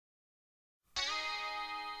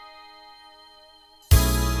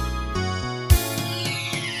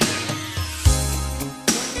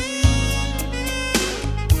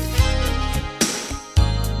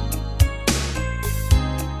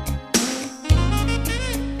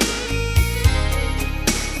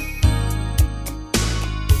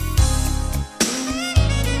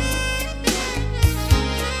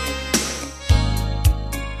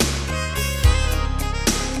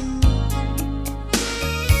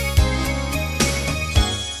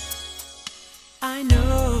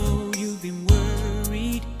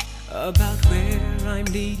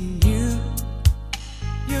I'm leading you.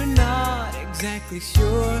 You're not exactly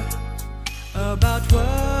sure about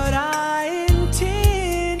what I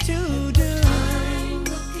intend to do. I'm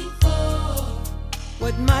looking for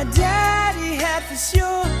what my daddy had for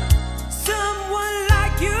sure, someone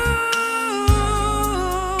like you.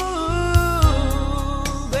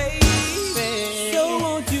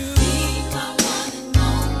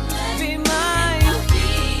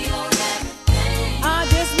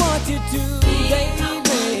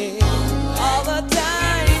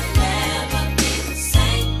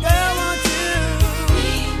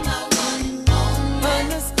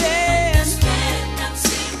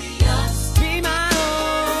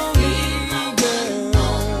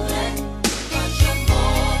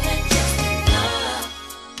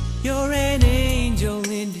 You're an angel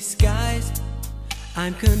in disguise.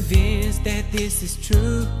 I'm convinced that this is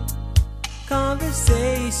true.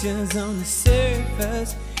 Conversations on the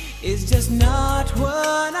surface is just not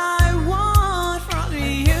what I want from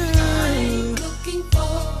you. I'm looking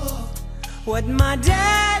for what my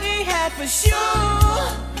daddy had for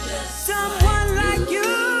sure, someone